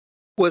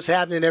What's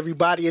happening,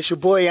 everybody? It's your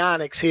boy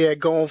Onyx here,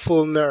 Going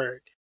Full Nerd.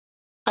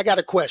 I got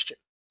a question.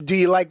 Do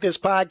you like this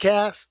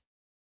podcast?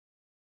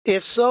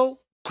 If so,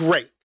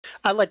 great.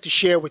 I'd like to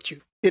share with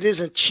you. It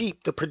isn't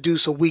cheap to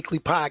produce a weekly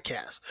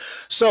podcast,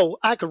 so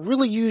I could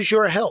really use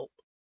your help.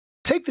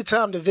 Take the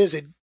time to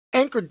visit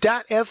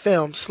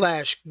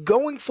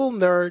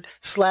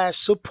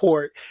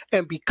anchor.fm/goingfullnerd/support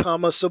and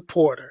become a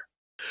supporter.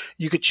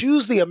 You could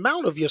choose the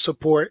amount of your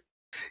support,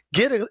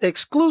 get an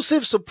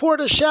exclusive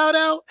supporter shout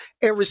out,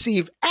 and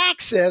receive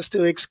access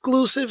to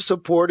exclusive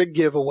supporter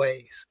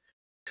giveaways.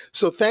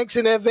 So thanks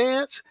in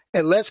advance,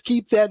 and let's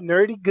keep that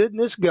nerdy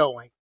goodness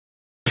going.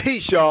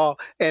 Peace, y'all,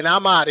 and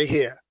I'm out of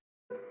here.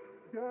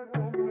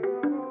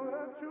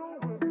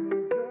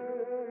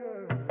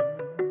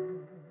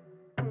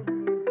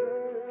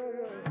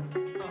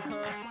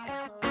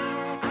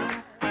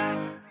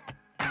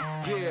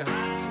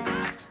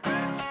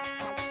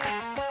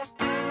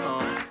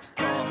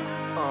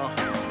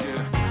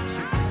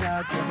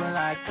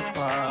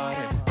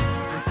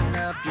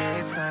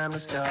 Time to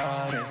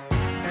start it,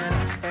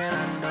 and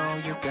I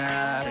know you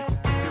got it.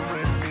 You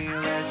with me,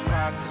 let's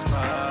rock this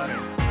party.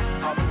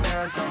 All the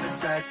girls on this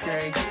side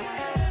say,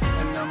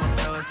 and all my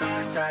fellas on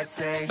this side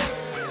say,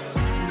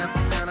 tonight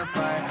we're gonna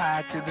fly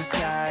high to the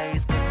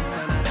skies, 'cause we're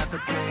gonna have a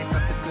taste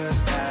of the good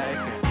life.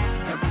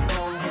 Here we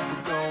go, here we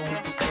go,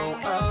 here we go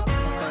up.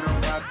 We're gonna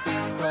rock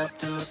this club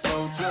till it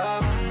goes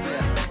up.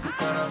 Yeah, we're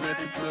gonna live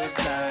a good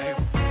life.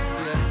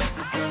 Yeah,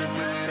 we're gonna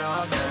do it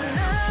all night.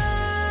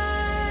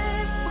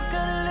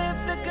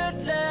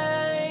 Good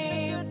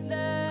life,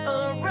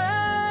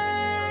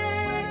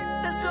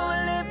 alright. Let's go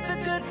and live the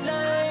good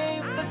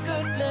life, the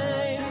good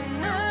life.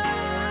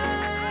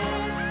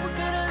 Tonight, we're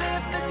gonna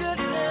live the good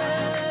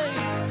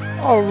life.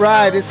 All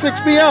right, it's 6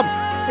 p.m.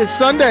 It's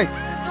Sunday.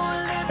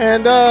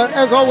 And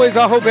as always,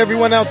 I hope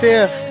everyone out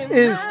there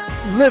is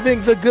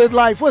living the good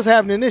life. What's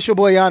happening? It's your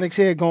boy Onyx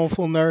here, Going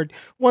Full Nerd.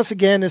 Once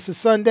again, it's a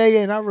Sunday,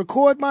 and I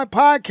record my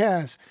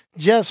podcast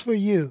just for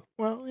you.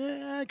 Well,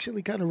 I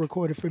actually kind of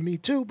recorded for me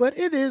too, but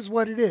it is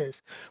what it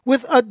is.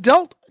 With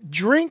adult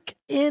drink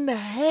in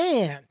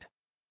hand.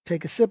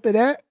 Take a sip of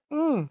that.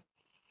 What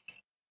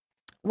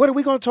are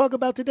we going to talk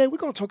about today? We're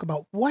going to talk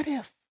about What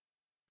If.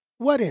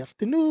 What If,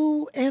 the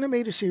new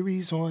animated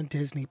series on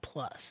Disney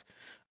Plus.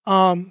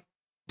 What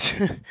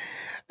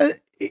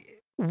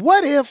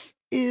if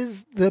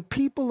is the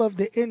people of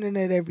the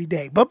internet every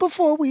day. But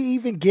before we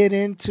even get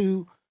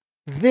into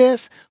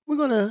this, we're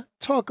going to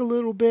talk a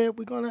little bit.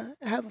 We're going to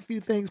have a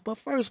few things. But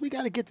first, we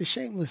got to get the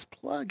shameless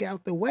plug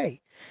out the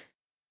way.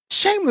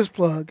 Shameless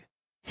plug.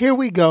 Here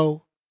we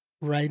go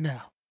right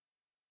now.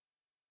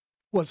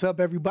 What's up,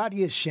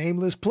 everybody? It's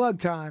shameless plug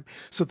time.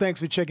 So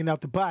thanks for checking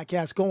out the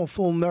podcast, Going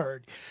Full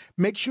Nerd.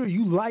 Make sure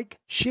you like,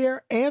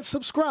 share, and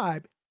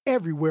subscribe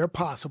everywhere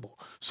possible.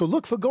 So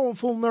look for Going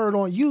Full Nerd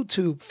on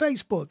YouTube,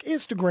 Facebook,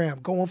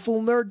 Instagram,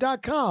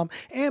 goingfullnerd.com,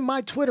 and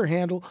my Twitter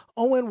handle,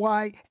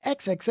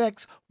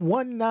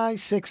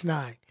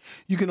 ONYXXX1969.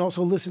 You can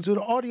also listen to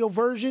the audio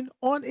version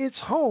on its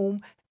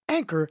home,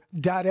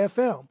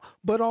 anchor.fm,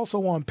 but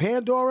also on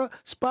Pandora,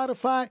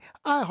 Spotify,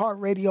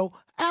 iHeartRadio,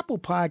 Apple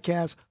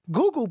Podcasts,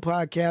 Google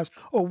Podcasts,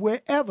 or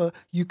wherever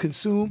you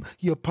consume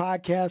your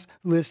podcast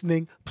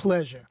listening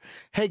pleasure.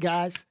 Hey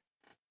guys,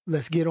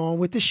 let's get on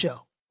with the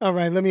show. All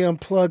right, let me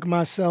unplug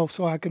myself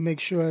so I can make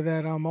sure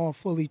that I'm all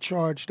fully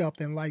charged up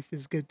and life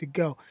is good to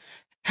go.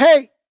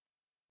 Hey,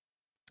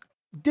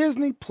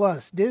 Disney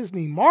Plus,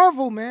 Disney,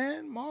 Marvel,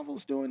 man.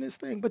 Marvel's doing this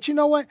thing. But you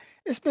know what?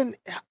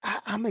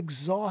 I'm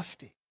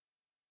exhausted.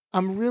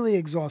 I'm really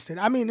exhausted.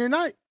 I mean,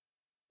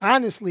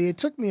 honestly, it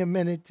took me a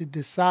minute to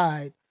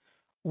decide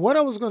what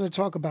I was going to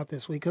talk about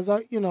this week. Because,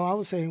 I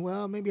was saying,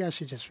 well, maybe I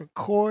should just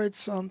record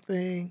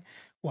something.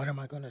 What am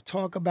I going to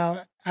talk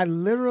about? I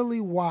literally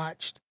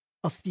watched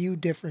a few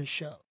different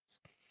shows.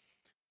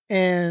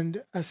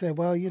 And I said,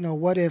 well,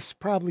 What If's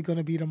probably going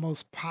to be the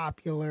most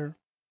popular.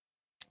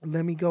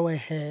 Let me go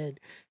ahead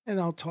and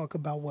I'll talk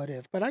about What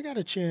If. But I got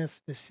a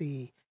chance to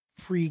see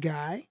Free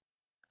Guy.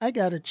 I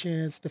got a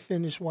chance to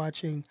finish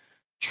watching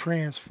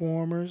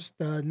Transformers,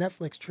 the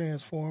Netflix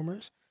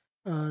Transformers,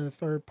 the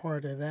third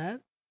part of that.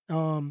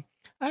 I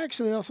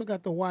actually also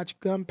got to watch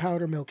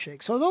Gunpowder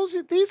Milkshake. So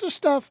these are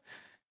stuff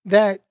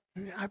that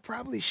I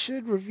probably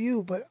should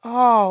review, but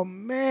oh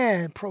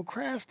man,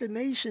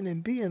 procrastination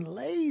and being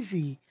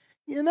lazy,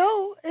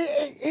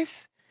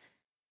 it's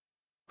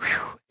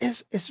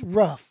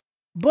rough.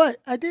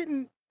 But I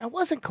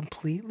wasn't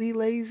completely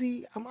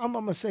lazy. I'm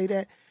gonna say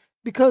that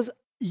because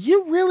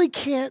you really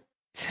can't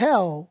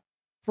tell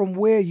from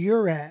where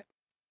you're at.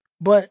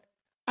 But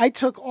I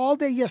took all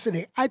day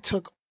yesterday. I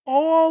took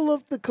all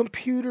of the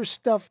computer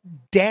stuff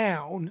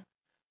down,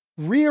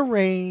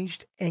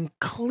 rearranged, and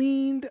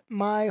cleaned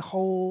my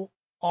whole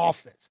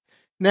office.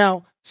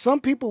 Now, some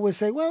people would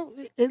say, well,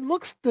 it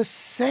looks the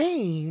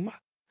same,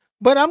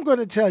 but I'm going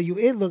to tell you,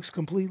 it looks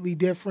completely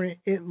different.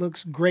 It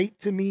looks great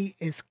to me.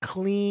 It's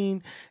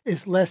clean.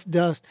 It's less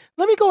dust.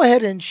 Let me go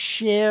ahead and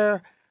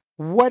share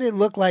what it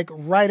looked like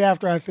right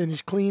after I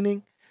finished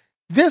cleaning.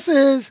 This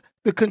is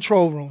the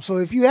control room. So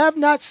if you have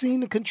not seen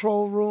the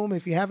control room,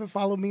 if you haven't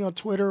followed me on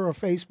Twitter or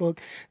Facebook,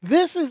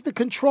 this is the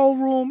control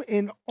room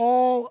in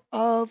all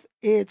of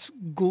its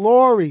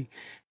glory.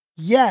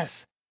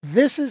 Yes,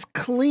 this is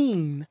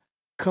clean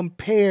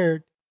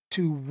compared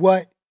to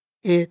what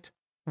it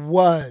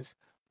was.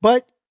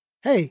 But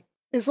hey,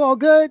 it's all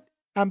good.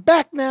 I'm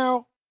back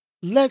now.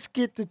 Let's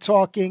get to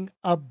talking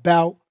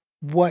about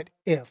what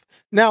if.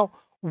 Now,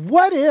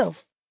 what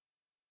if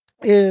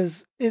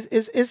is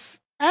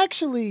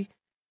actually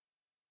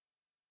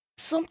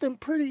something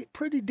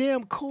pretty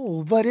damn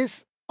cool, but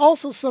it's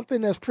also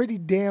something that's pretty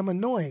damn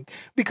annoying.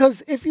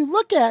 Because if you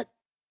look at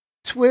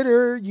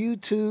Twitter,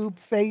 YouTube,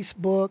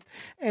 Facebook,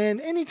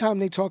 and anytime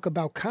they talk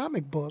about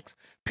comic books,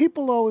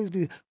 people always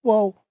be,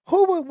 well,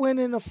 who would win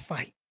in a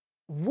fight?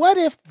 What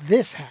if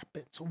this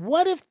happens?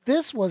 What if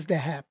this was to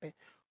happen?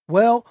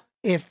 Well,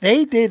 if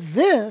they did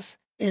this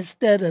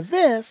instead of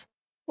this,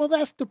 well,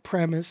 that's the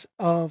premise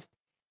of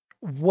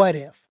what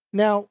if.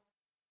 Now,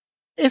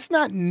 it's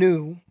not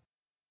new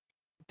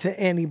to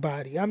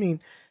anybody. I mean,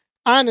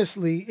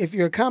 honestly, if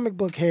you're a comic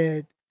book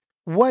head,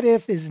 what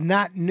if is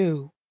not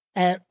new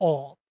at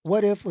all.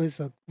 What if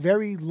was a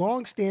very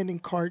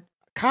long-standing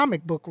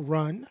comic book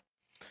run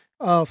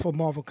for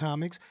Marvel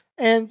Comics,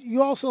 and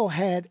you also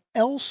had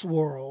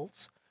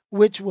Elseworlds,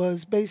 which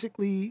was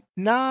basically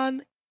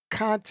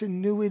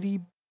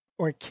non-continuity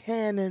or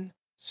canon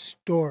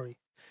story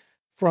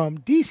from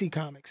DC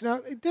Comics. Now,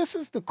 this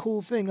is the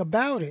cool thing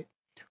about it.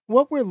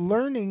 What we're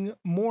learning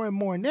more and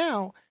more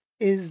now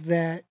is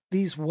that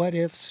these what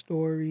if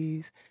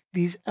stories,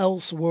 these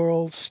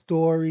Elseworld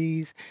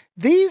stories,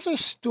 these are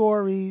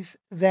stories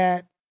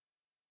that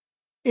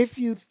if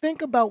you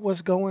think about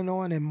what's going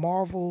on in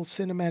Marvel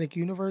Cinematic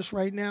Universe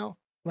right now,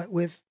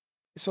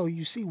 so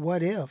you see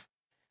what if,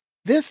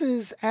 this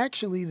is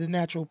actually the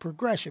natural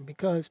progression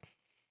because,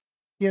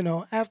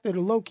 after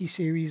the Loki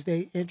series,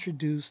 they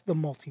introduced the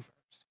multiverse.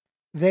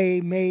 They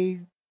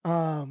made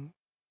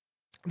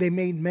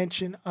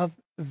mention of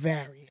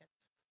variants.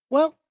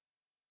 Well,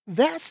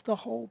 that's the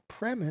whole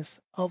premise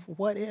of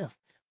what if.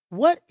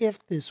 What if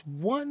this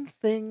one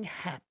thing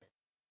happened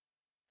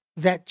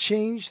that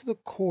changed the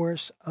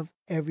course of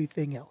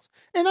everything else?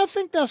 And I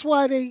think that's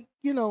why they,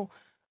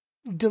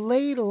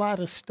 delayed a lot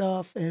of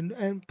stuff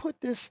and put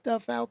this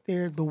stuff out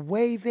there the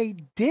way they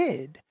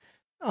did.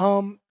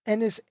 And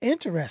it's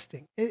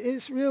interesting.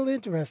 It's real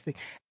interesting.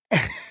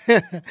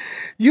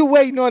 You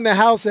waiting on the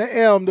House of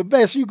M. The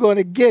best you're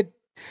gonna get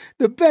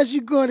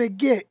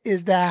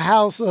is the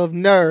House of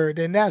Nerd,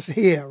 and that's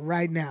here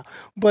right now.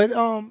 But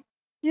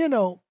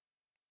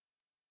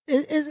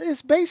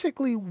it's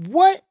basically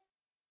what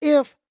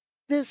if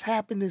this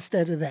happened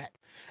instead of that.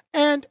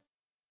 And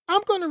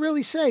I'm going to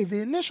really say the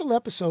initial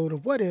episode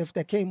of What If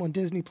that came on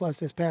Disney Plus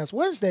this past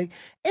Wednesday,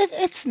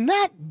 it's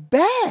not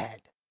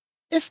bad.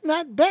 It's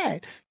not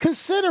bad.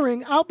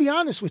 Considering, I'll be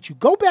honest with you,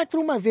 go back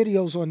through my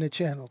videos on the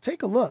channel.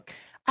 Take a look.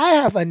 I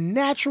have a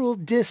natural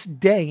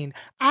disdain.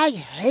 I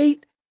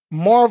hate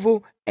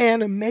Marvel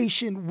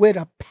animation with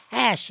a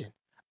passion.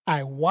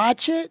 I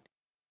watch it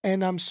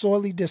and I'm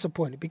sorely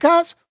disappointed.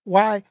 Because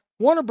why?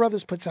 Warner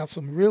Brothers puts out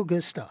some real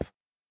good stuff.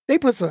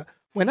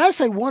 When I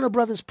say Warner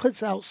Brothers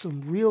puts out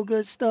some real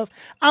good stuff,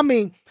 I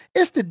mean,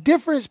 it's the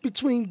difference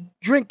between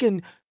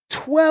drinking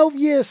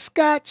 12-year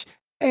scotch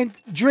and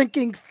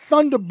drinking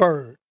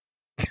Thunderbird.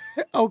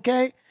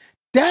 Okay?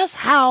 That's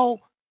how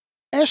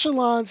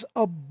echelons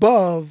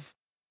above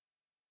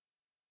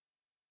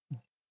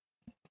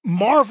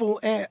Marvel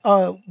and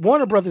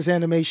Warner Brothers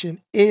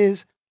animation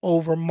is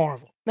over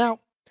Marvel. Now,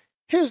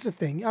 here's the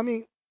thing. I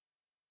mean,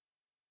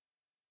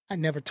 I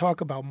never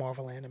talk about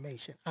Marvel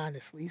animation,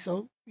 honestly,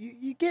 so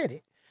you get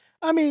it.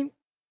 I mean,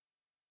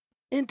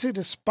 Into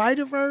the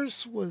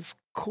Spider-Verse was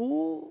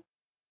cool,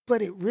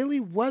 but it really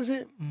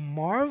wasn't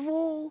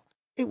Marvel.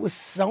 It was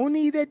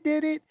Sony that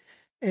did it.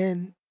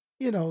 And,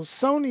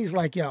 Sony's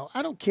like, yo,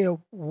 I don't care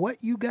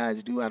what you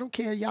guys do. I don't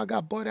care. Y'all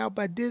got bought out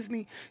by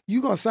Disney.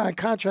 You going to sign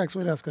contracts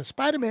with us because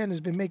Spider-Man has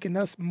been making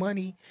us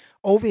money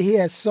over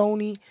here at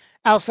Sony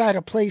outside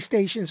of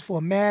PlayStations for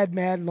a mad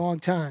long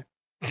time.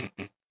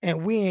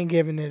 And we ain't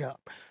giving it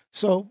up.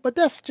 So, but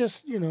that's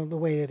just, the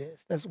way it is.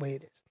 That's the way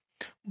it is.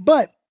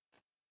 But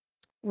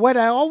what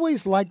I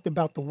always liked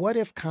about the What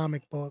If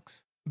comic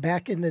books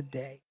back in the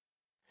day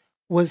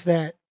was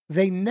that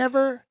they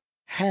never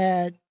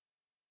had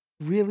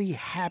really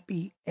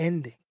happy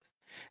endings.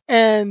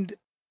 And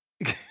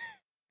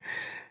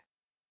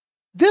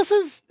this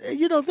was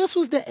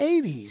the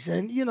 80s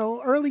and,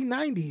 early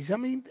 90s. I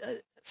mean,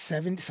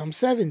 some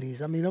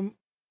 70s. I mean, I'm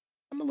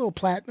a little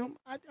platinum.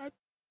 I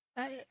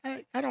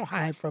don't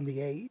hide from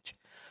the age.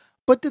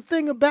 But the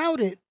thing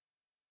about it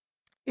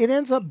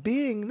ends up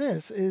being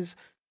this is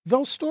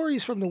those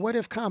stories from the What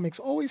If comics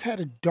always had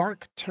a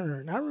dark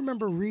turn. I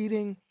remember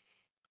reading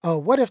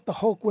What If the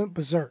Hulk went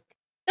berserk?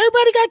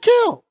 Everybody got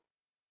killed.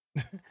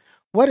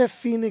 What if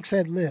Phoenix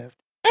had lived?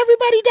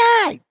 Everybody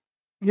died.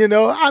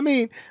 I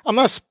mean, I'm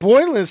not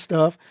spoiling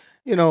stuff.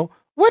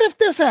 What if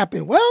this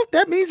happened? Well,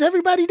 that means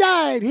everybody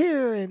died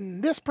here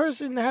and this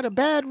person had a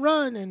bad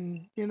run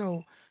and,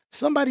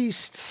 somebody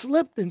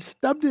slipped and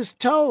stubbed his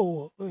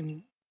toe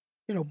and,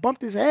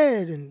 bumped his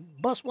head and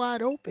bust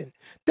wide open.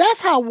 That's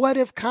how What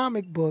If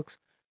comic books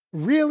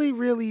really,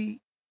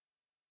 really,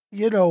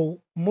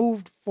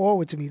 moved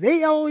forward to me.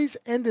 They always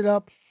ended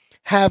up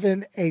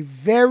having a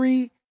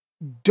very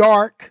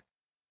dark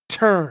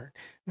turn.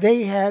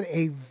 They had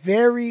a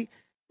very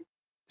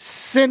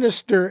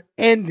sinister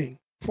ending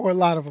for a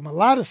lot of them. A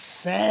lot of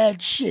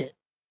sad shit,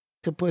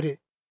 to put it,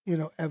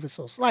 ever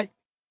so slight.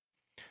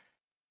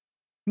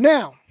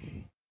 Now,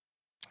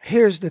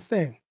 here's the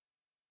thing.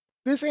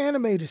 This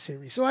animated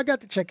series, so I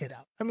got to check it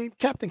out. I mean,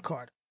 Captain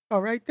Carter,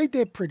 all right, they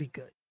did pretty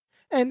good.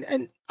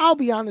 And I'll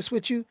be honest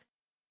with you,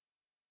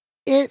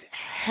 it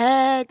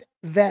had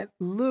that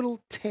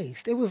little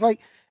taste. It was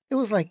like,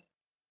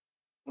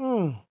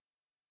 mm,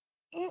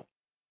 mm.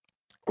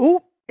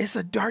 Ooh, it's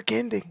a dark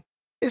ending.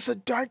 It's a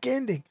dark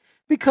ending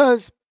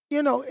because,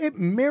 it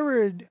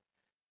mirrored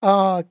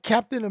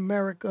Captain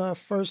America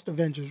First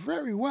Avengers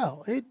very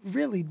well. It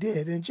really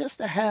did. And just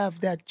to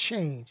have that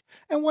change.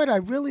 And what I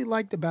really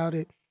liked about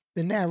it,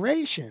 the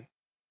narration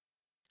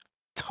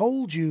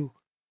told you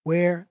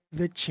where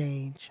the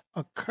change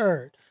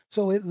occurred.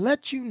 So it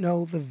lets you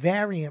know the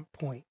variant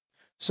point.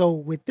 So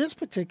with this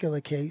particular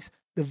case,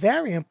 the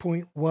variant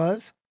point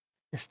was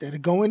instead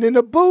of going in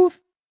the booth,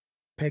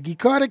 Peggy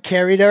Carter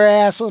carried her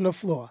ass on the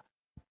floor.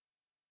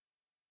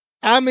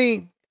 I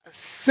mean,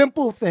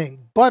 simple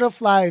thing,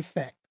 butterfly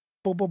effect,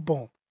 boom, boom,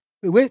 boom,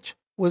 which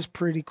was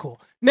pretty cool.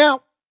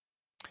 Now,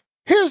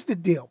 here's the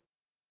deal,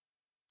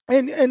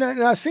 and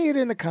I see it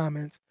in the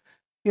comments.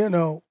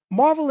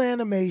 Marvel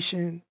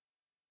Animation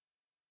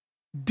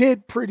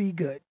did pretty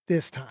good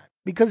this time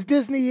because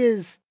Disney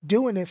is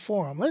doing it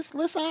for them.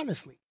 Let's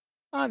honestly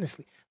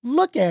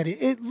look at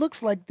it. It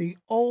looks like the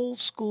old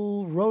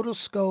school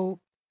rotoscope,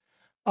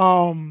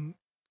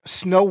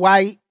 Snow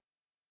White,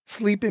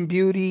 Sleeping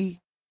Beauty,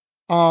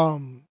 not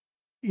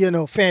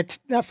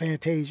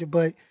Fantasia,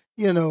 but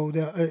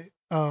the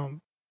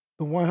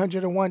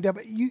 101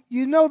 Dalmatians.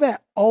 You know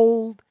that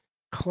old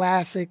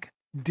classic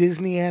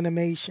Disney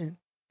animation.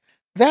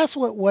 That's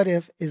what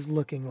If is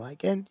looking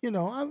like. And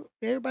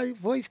everybody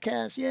voice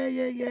cast, yeah.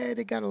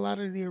 They got a lot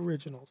of the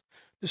originals.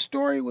 The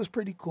story was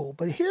pretty cool,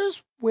 but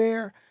here's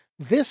where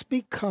this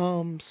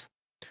becomes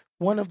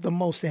one of the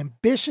most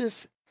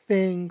ambitious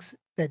things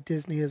that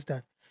Disney has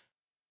done.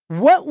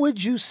 What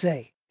would you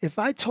say if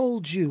I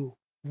told you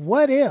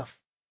What If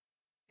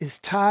is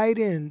tied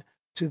in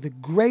to the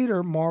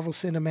greater Marvel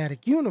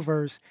Cinematic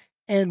Universe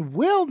and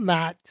will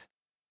not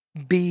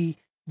be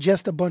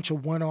just a bunch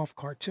of one-off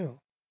cartoons?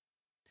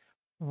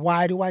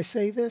 Why do I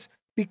say this?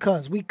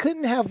 Because we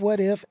couldn't have What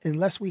If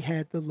unless we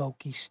had the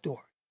Loki story.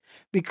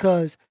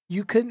 Because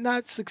you could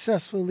not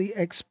successfully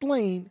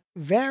explain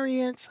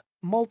variants,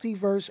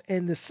 multiverse,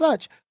 and the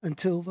such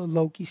until the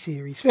Loki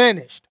series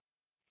finished.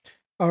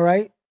 All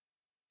right.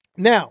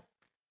 Now,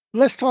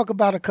 let's talk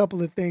about a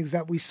couple of things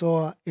that we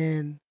saw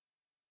in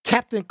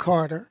Captain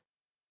Carter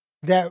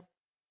that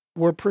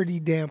were pretty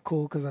damn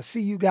cool because I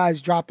see you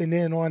guys dropping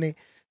in on it.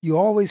 You're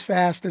always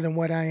faster than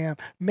what I am.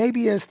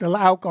 Maybe it's the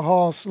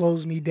alcohol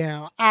slows me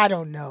down. I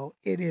don't know.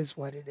 It is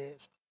what it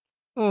is.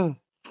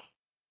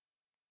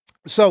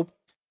 So,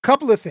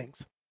 couple of things.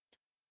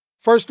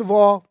 First of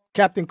all,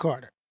 Captain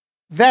Carter.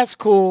 That's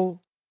cool.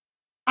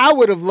 I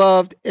would have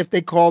loved if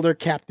they called her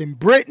Captain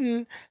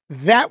Britain.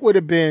 That would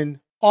have been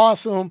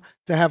awesome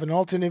to have an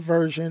alternate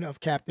version of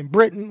Captain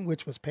Britain,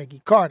 which was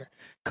Peggy Carter.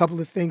 Couple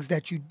of things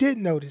that you did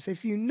notice.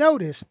 If you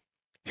notice,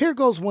 here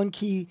goes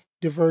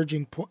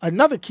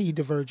another key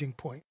diverging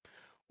point.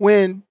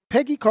 When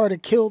Peggy Carter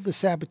killed the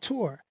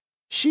saboteur,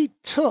 she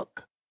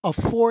took a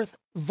fourth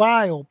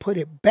vial, put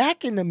it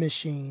back in the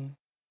machine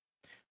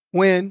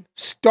when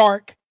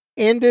Stark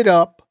ended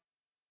up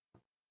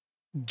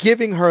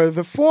giving her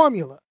the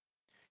formula.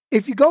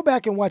 If you go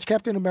back and watch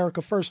Captain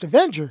America First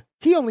Avenger,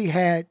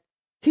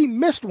 he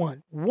missed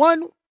one.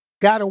 One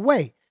got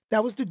away.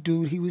 That was the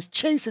dude he was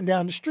chasing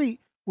down the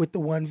street with the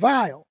one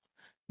vial.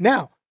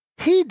 Now,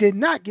 he did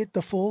not get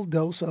the full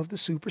dose of the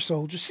super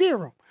soldier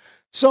serum.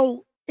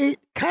 So it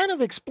kind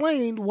of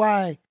explained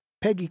why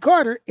Peggy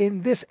Carter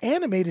in this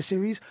animated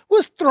series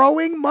was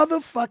throwing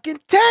motherfucking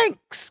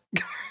tanks.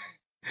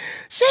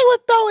 She was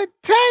throwing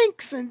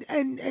tanks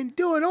and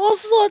doing all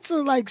sorts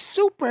of like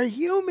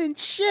superhuman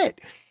shit.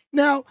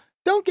 Now,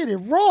 don't get it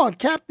wrong.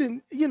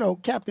 Captain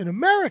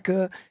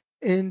America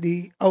in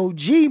the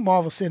OG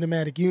Marvel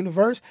Cinematic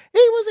Universe, he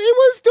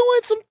was doing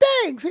some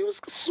things. He was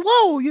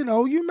swole, you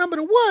remember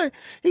the one,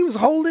 he was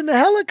holding the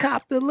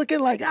helicopter looking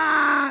like,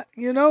 I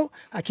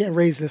can't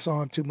raise this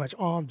arm too much.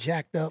 Arm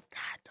jacked up.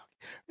 God,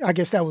 I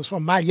guess that was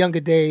from my younger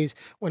days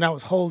when I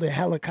was holding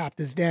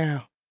helicopters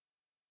down.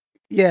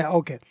 Yeah,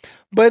 okay.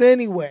 But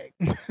anyway,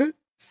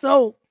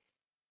 so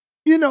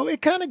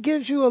it kind of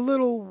gives you a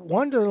little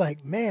wonder,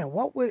 like, man,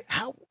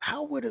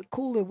 how would it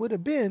cool it would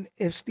have been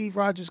if Steve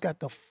Rogers got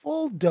the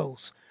full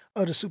dose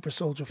of the super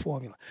soldier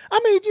formula? I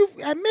mean, you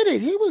admit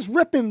it, he was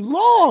ripping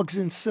logs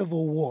in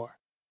Civil War.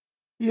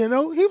 He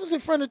was in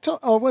front of,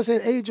 or was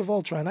it Age of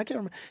Ultron? I can't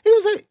remember.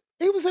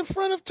 He was in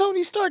front of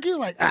Tony Stark. He was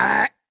like,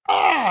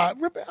 I'm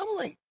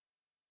like,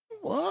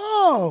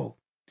 whoa.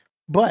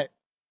 But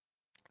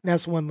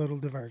that's one little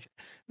diversion.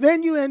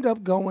 Then you end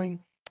up going,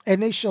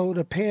 and they showed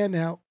a pan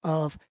out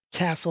of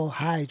Castle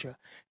Hydra.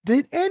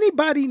 Did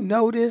anybody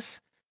notice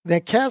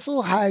that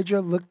Castle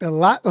Hydra looked a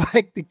lot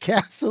like the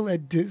castle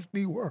at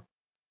Disney World?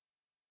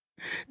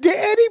 Did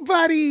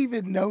anybody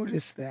even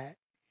notice that?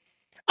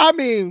 I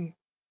mean,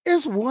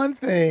 it's one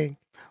thing,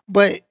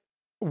 but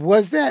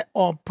was that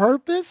on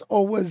purpose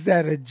or was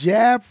that a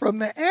jab from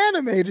the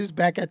animators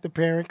back at the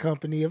parent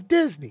company of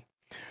Disney?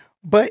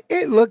 But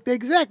it looked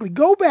exactly.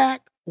 Go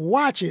back,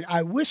 watch it.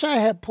 I wish I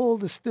had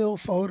pulled a still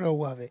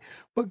photo of it,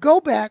 but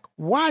go back,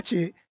 watch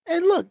it,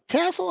 and look,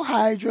 Castle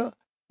Hydra,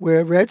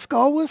 where Red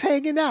Skull was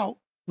hanging out,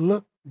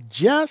 looked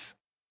just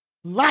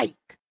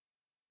like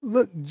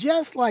looked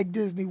just like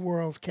Disney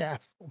World's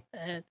castle,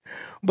 man.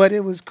 But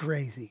it was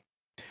crazy.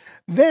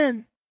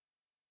 Then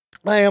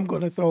I am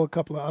going to throw a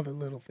couple of other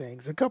little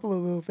things. A couple of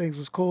little things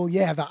was cool.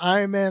 Yeah, the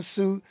Iron Man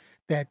suit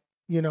that,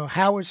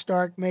 Howard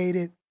Stark made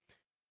it.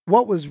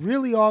 What was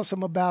really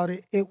awesome about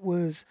it, it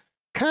was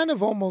kind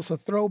of almost a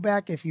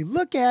throwback. If you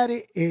look at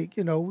it,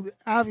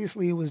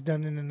 obviously it was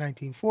done in the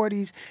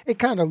 1940s. It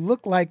kind of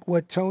looked like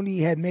what Tony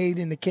had made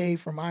in the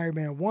cave from Iron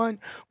Man 1.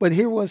 But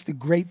here was the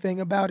great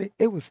thing about it.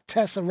 It was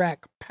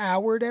Tesseract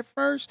powered at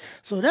first.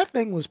 So that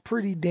thing was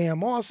pretty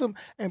damn awesome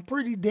and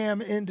pretty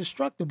damn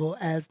indestructible,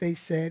 as they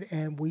said,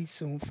 and we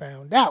soon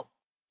found out.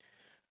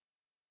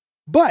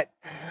 But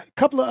a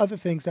couple of other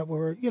things that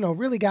were,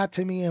 really got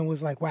to me and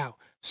was like, wow.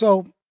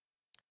 So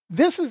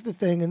this is the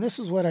thing, and this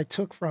is what I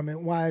took from it,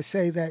 why I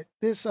say that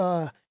this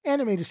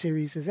animated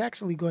series is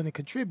actually going to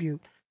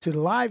contribute to the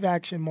live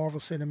action Marvel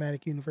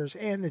Cinematic Universe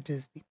and the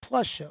Disney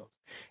Plus shows.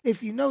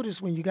 If you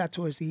notice, when you got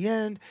towards the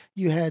end,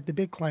 you had the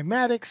big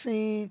climatic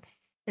scene,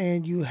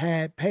 and you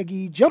had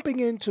Peggy jumping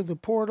into the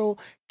portal,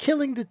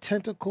 killing the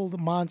tentacled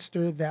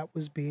monster that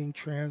was being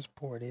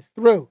transported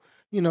through.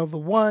 The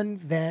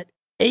one that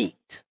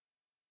ate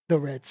the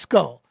Red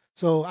Skull.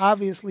 So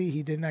obviously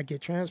he did not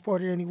get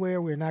transported anywhere.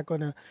 We're not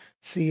going to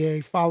see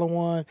a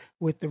follow-on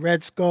with the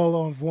Red Skull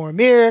on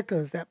Vormir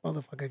because that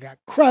motherfucker got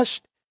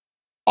crushed.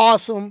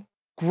 Awesome,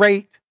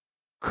 great,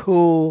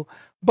 cool.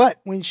 But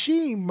when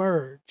she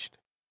emerged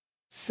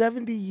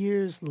 70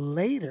 years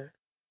later,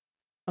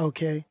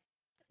 okay,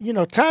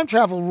 time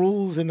travel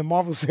rules in the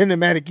Marvel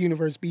Cinematic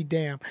Universe be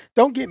damn.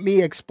 Don't get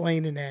me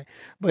explaining that.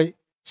 But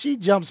she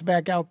jumps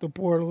back out the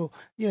portal,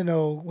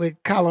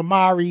 with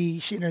calamari.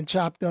 She done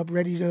chopped up,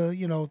 ready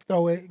to,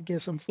 throw it,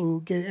 get some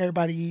food, get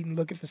everybody eating,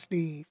 looking for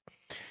Steve.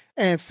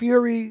 And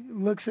Fury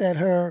looks at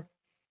her,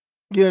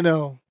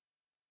 being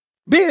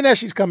that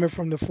she's coming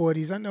from the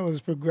 40s, I know it's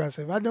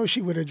progressive. I know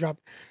she would have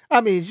dropped,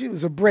 she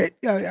was a Brit.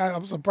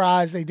 I'm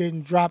surprised they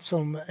didn't drop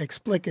some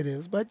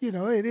explicatives, but,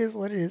 it is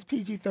what it is,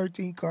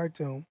 PG-13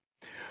 cartoon.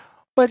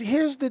 But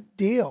here's the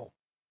deal.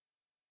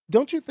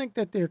 Don't you think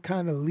that they're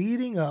kind of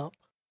leading up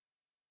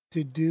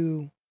to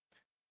do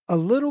a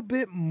little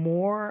bit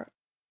more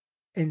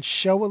and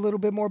show a little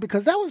bit more,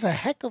 because that was a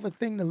heck of a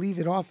thing to leave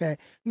it off at,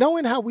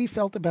 knowing how we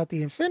felt about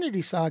the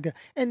Infinity Saga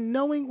and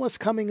knowing what's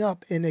coming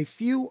up in a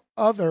few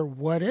other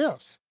what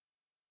ifs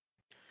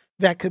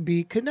that could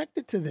be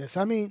connected to this.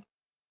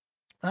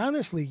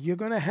 Honestly, you're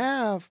going to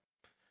have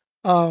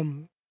a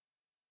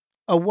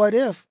what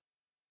if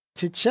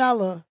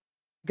T'Challa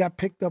got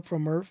picked up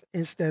from Earth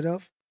instead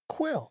of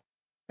Quill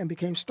and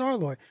became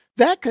Star-Lord.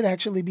 That could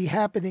actually be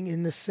happening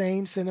in the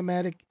same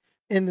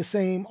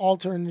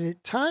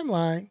alternate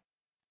timeline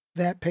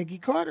that Peggy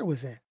Carter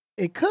was in.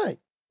 It could.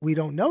 We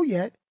don't know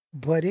yet,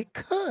 but it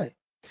could.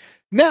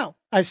 Now,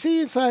 I see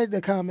inside the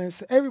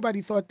comments,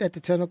 everybody thought that the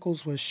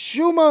tentacles was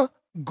Shuma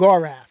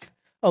Gorath,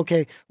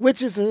 okay,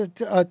 which is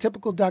a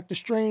typical Doctor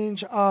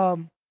Strange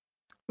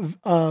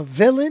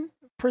villain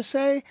per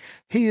se.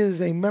 He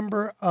is a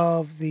member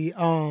of the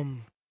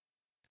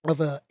of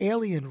an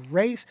alien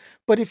race.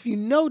 But if you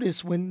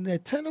notice, when the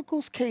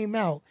tentacles came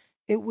out,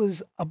 it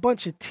was a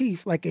bunch of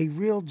teeth like a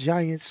real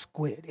giant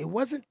squid. It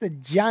wasn't the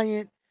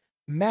giant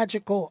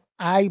magical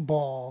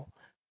eyeball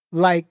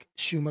like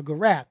Shuma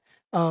Gorath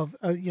of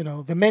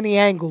the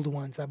many-angled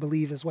ones, I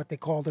believe is what they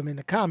call them in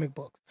the comic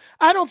books.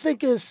 I don't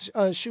think it's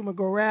Shuma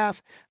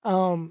Gorath,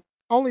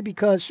 only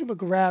because Shuma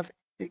Gorath,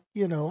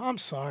 I'm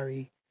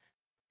sorry,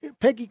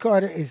 Peggy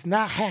Carter is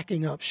not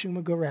hacking up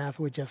Shuma Gorath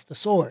with just a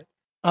sword,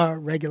 a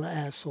regular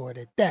ass sword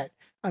at that.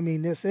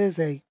 This is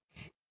a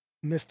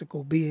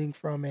mystical being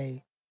from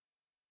a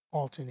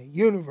alternate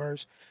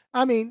universe.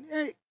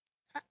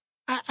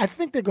 I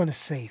think they're going to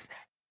save that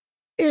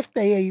if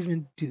they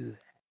even do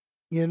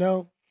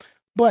that,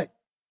 But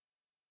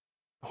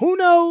who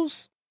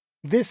knows?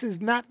 This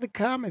is not the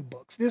comic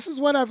books. This is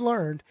what I've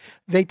learned.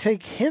 They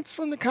take hints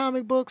from the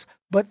comic books,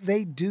 but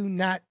they do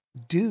not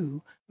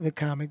do the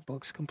comic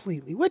books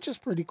completely, which is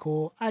pretty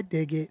cool. I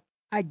dig it.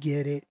 I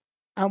get it.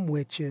 I'm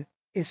with you.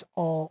 It's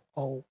all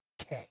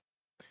okay.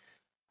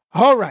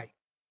 All right.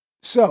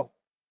 So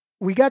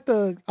we got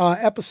the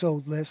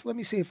episode list. Let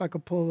me see if I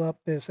can pull up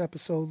this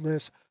episode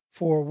list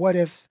for what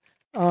if,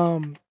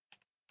 and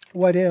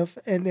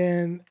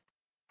then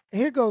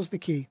here goes the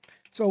key.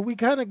 So we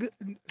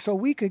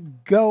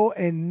could go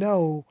and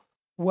know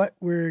what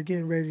we're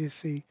getting ready to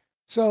see.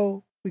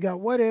 So we got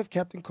what if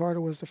Captain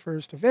Carter was the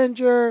first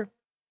Avenger?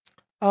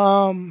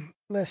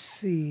 Let's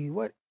see.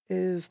 What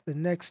is the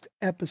next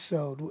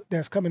episode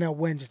that's coming out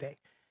Wednesday?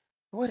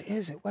 What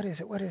is it? What is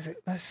it? What is it?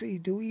 Let's see.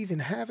 Do we even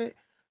have it?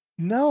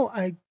 No,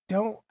 I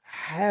don't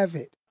have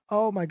it.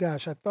 Oh my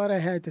gosh, I thought I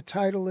had the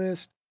title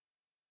list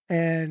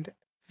and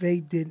they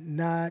did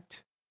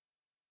not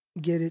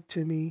get it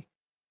to me.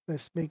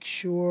 Let's make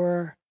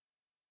sure.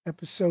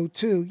 Episode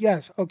 2.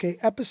 Yes, okay.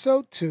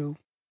 Episode 2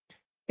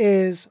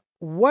 is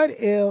what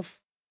if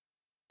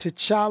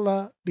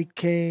T'Challa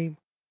became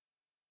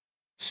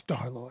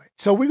Star-Lord.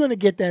 So we're going to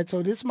get that.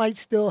 So this might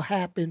still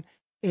happen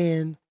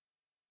in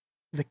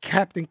the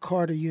Captain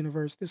Carter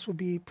universe. This would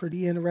be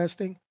pretty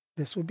interesting.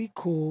 This would be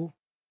cool.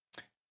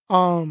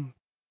 Um,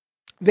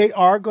 they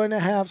are going to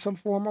have some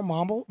form of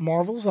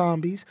Marvel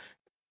zombies.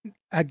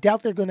 I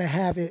doubt they're going to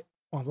have it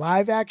on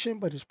live action,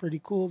 but it's pretty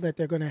cool that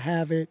they're going to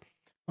have it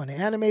on the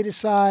animated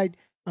side.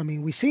 I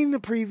mean, we've seen the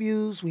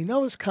previews. We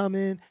know it's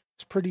coming.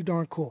 It's pretty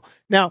darn cool.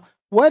 Now,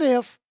 what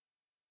if,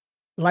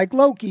 like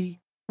Loki,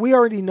 we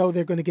already know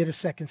they're going to get a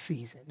second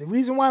season. The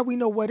reason why we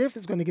know What If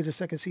is going to get a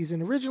second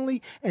season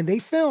originally, and they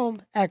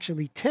filmed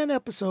actually 10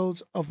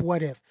 episodes of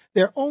What If.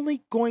 They're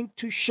only going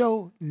to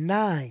show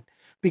 9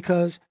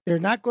 because they're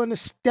not going to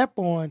step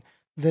on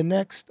the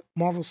next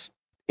Marvel's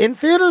in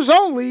theaters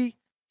only.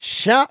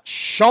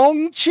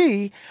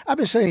 Shang-Chi. I've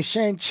been saying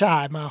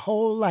Shang-Chi my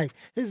whole life.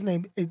 His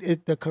name,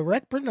 the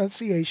correct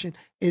pronunciation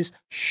is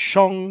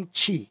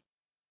Shang-Chi.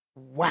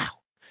 Wow.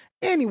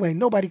 Anyway,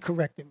 nobody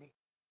corrected me.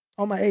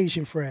 All my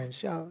Asian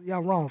friends,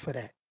 y'all wrong for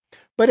that.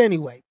 But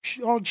anyway,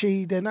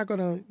 Shang-Chi, they're not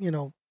gonna,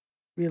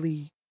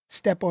 really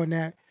step on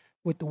that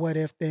with the What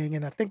If thing.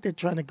 And I think they're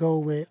trying to go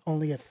with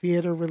only a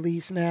theater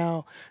release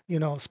now,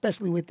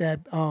 especially with that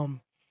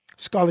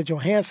Scarlett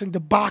Johansson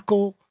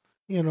debacle,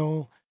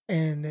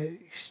 and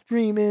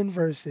streaming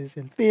versus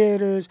in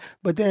theaters.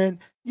 But then,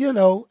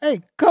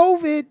 hey,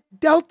 COVID,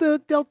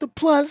 Delta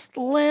Plus,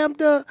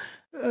 Lambda,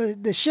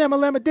 the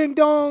Shamalama Ding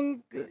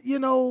Dong,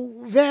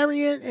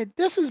 variant. And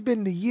this has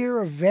been the year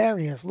of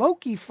variants.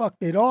 Loki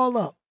fucked it all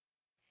up.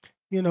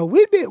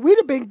 We'd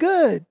have been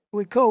good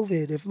with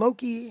COVID if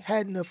Loki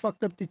hadn't have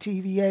fucked up the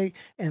TVA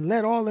and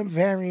let all them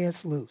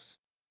variants loose.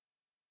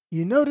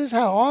 You notice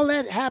how all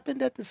that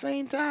happened at the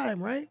same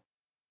time, right?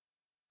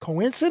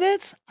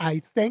 Coincidence?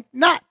 I think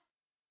not.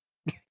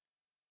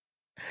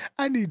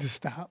 I need to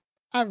stop.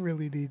 I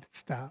really need to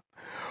stop.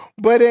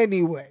 But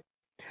anyway,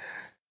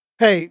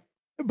 hey,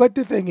 but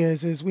the thing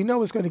is we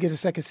know it's going to get a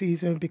second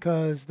season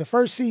because the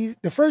first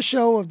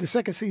show of the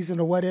second season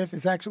of What If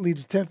is actually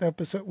the 10th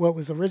episode, what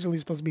was originally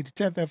supposed to be the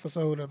 10th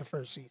episode of the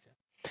first season.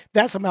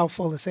 That's a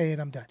mouthful of saying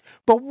I'm done.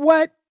 But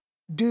what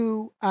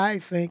do I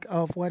think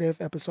of What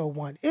If episode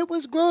 1? It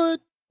was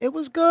good. It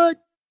was good.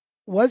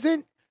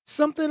 Wasn't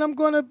something I'm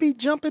going to be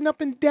jumping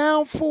up and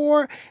down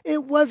for.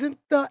 It wasn't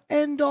the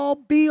end all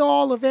be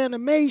all of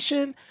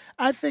animation.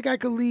 I think I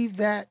could leave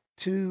that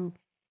to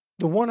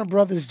the Warner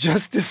Brothers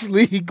Justice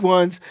League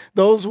ones.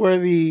 Those were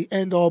the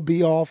end all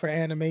be all for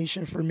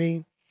animation for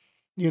me,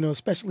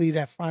 especially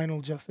that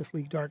final Justice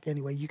League Dark.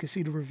 Anyway, you can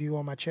see the review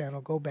on my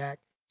channel. Go back,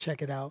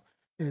 check it out.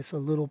 It's a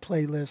little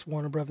playlist,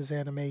 Warner Brothers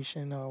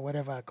Animation or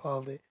whatever I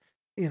called it.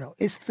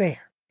 It's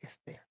there. It's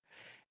there.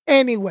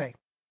 Anyway,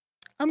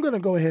 I'm going to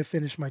go ahead and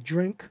finish my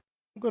drink.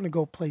 I'm going to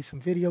go play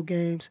some video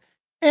games.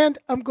 And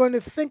I'm going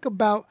to think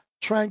about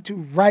trying to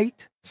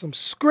write some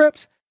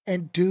scripts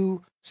and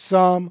do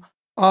some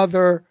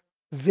other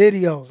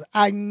videos.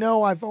 I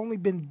know I've only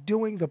been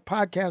doing the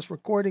podcast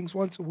recordings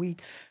once a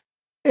week.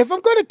 If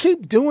I'm going to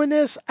keep doing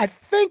this, I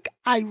think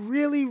I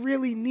really,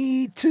 really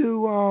need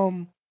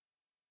to,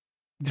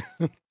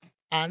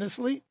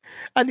 honestly,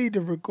 I need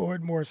to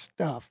record more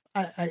stuff.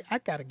 I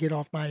got to get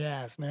off my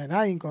ass, man.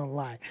 I ain't going to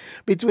lie.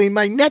 Between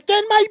my neck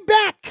and my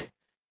back,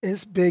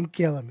 it's been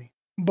killing me.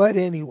 But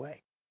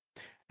anyway,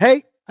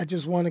 hey, I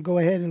just want to go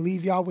ahead and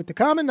leave y'all with the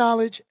common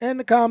knowledge and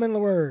the common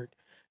word.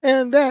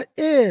 And that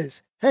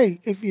is, hey,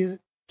 if you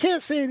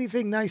can't say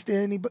anything nice to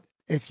anybody,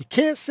 if you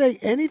can't say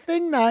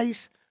anything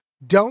nice,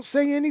 don't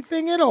say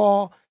anything at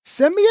all.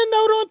 Send me a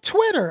note on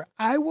Twitter.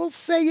 I will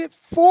say it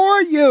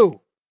for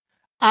you.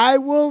 I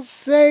will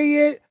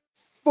say it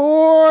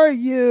for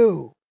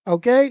you.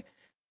 Okay?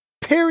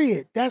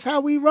 Period. That's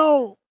how we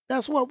roll.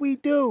 That's what we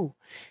do.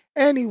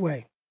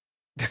 Anyway,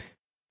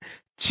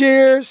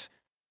 cheers.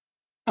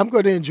 I'm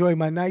going to enjoy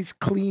my nice,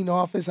 clean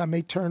office. I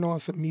may turn on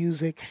some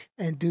music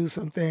and do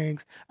some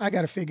things. I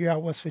got to figure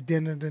out what's for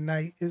dinner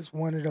tonight. It's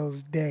one of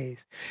those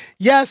days.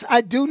 Yes, I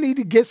do need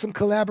to get some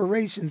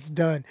collaborations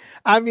done.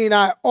 I mean,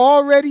 I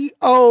already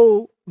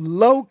owe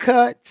Low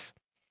Cuts.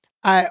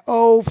 I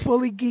owe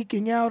Fully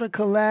Geeking Out a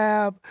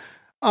collab.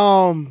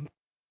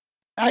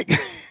 I,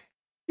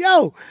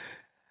 yo,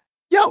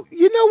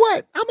 you know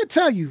what? I'm going to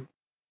tell you.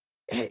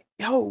 Hey,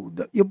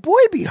 your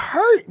boy be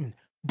hurting.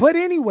 But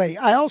anyway,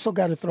 I also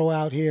got to throw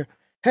out here,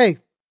 hey,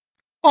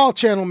 all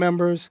channel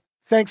members,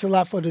 thanks a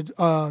lot for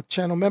the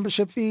channel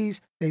membership fees.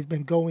 They've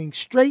been going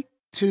straight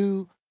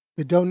to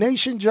the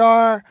donation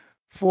jar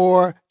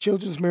for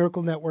Children's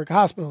Miracle Network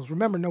hospitals.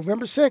 Remember,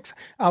 November 6th,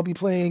 I'll be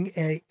playing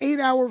a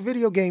 8-hour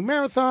video game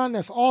marathon.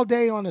 That's all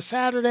day on a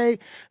Saturday.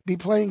 Be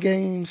playing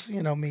games.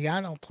 You know me,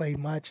 I don't play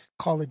much.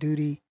 Call of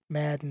Duty,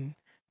 Madden,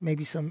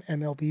 maybe some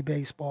MLB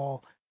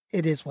baseball.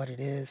 It is what it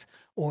is.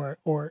 Or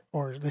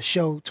the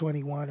show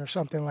 21 or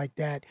something like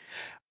that.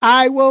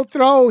 I will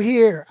throw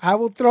here. I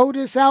will throw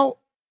this out.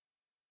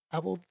 I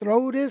will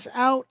throw this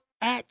out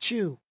at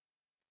you.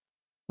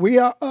 We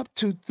are up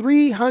to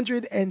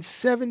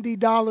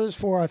 $370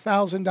 for a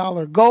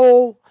 $1,000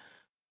 goal.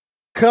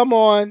 Come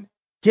on,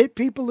 get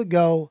people to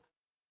go.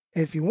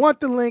 If you want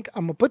the link,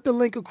 I'm going to put the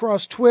link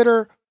across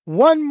Twitter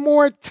one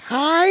more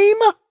time.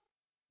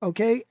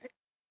 Okay?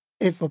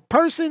 If a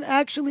person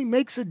actually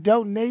makes a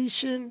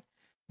donation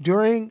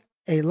during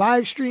a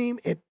live stream,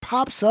 it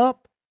pops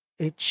up.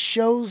 It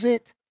shows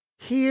it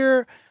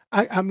here.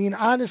 I mean,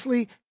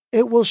 honestly,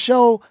 it will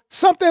show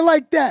something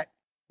like that.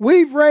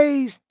 We've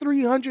raised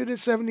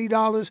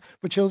 $370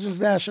 for Children's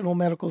National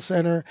Medical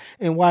Center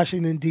in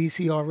Washington,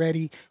 D.C.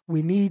 already.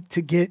 We need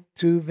to get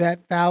to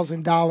that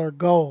 $1,000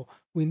 goal.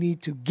 We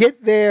need to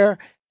get there,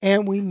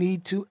 and we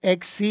need to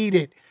exceed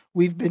it.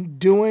 We've been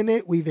doing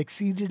it. We've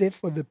exceeded it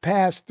for the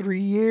past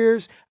 3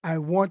 years. I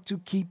want to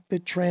keep the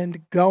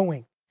trend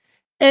going.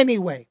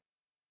 Anyway,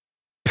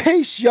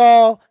 peace,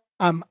 y'all.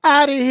 I'm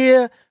out of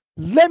here.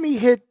 Let me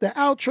hit the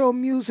outro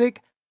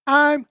music.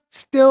 I'm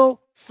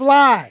still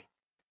fly.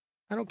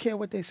 I don't care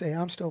what they say.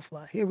 I'm still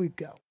fly. Here we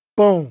go.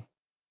 Boom.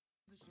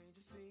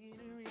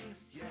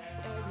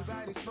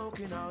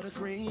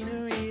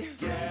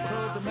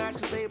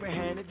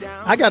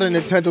 I got a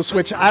Nintendo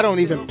Switch I don't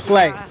even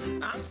play.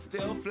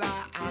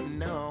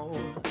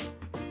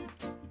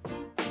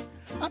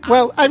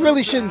 Well, I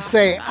really shouldn't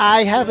say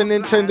I have a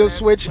Nintendo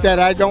Switch that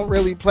I don't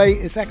really play.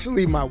 It's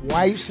actually my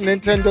wife's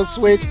Nintendo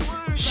Switch.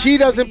 She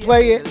doesn't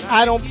play it.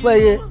 I don't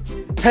play it.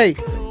 Hey,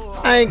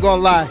 I ain't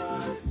gonna lie.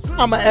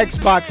 I'm an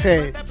Xbox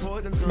head.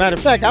 Matter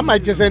of fact, I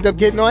might just end up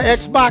getting on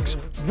Xbox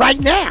right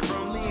now.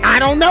 I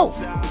don't know.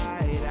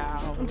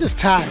 I'm just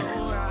tired.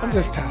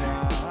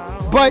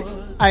 But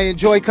I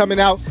enjoy coming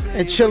out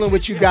and chilling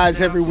with you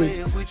guys every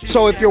week.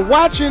 So if you're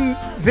watching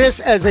this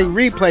as a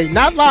replay,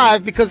 not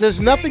live because there's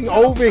nothing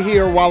over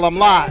here while I'm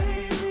live,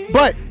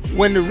 but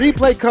when the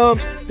replay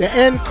comes, the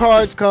end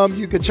cards come,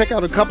 you can check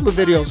out a couple of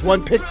videos.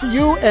 One pick for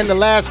you and the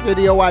last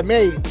video I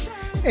made.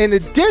 In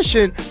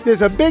addition,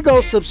 there's a big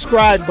old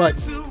subscribe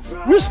button.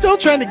 We're still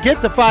trying to get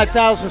to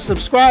 5,000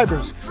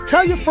 subscribers.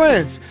 Tell your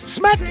friends.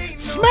 Smack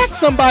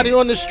somebody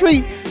on the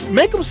street.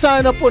 Make them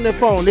sign up on their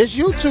phone. There's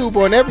YouTube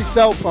on every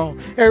cell phone.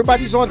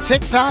 Everybody's on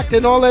TikTok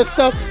and all that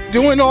stuff,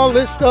 doing all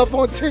this stuff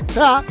on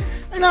TikTok.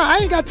 And I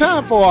ain't got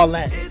time for all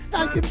that.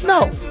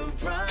 No.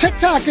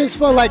 TikTok is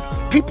for like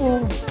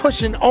people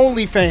pushing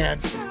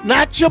OnlyFans.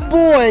 Not your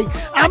boy.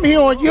 I'm here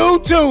on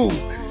YouTube.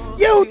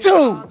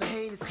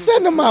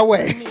 Send them my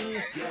way.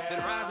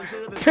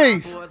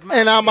 Peace.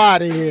 And I'm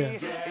out of here.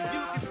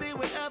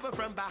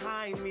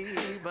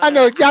 I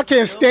know y'all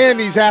can't stand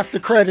these after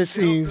credit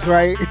scenes,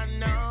 right?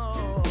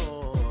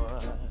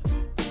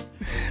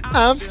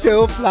 I'm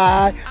still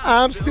fly.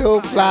 Let's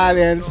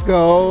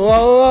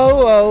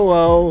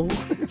go.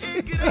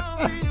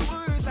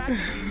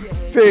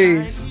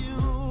 Peace.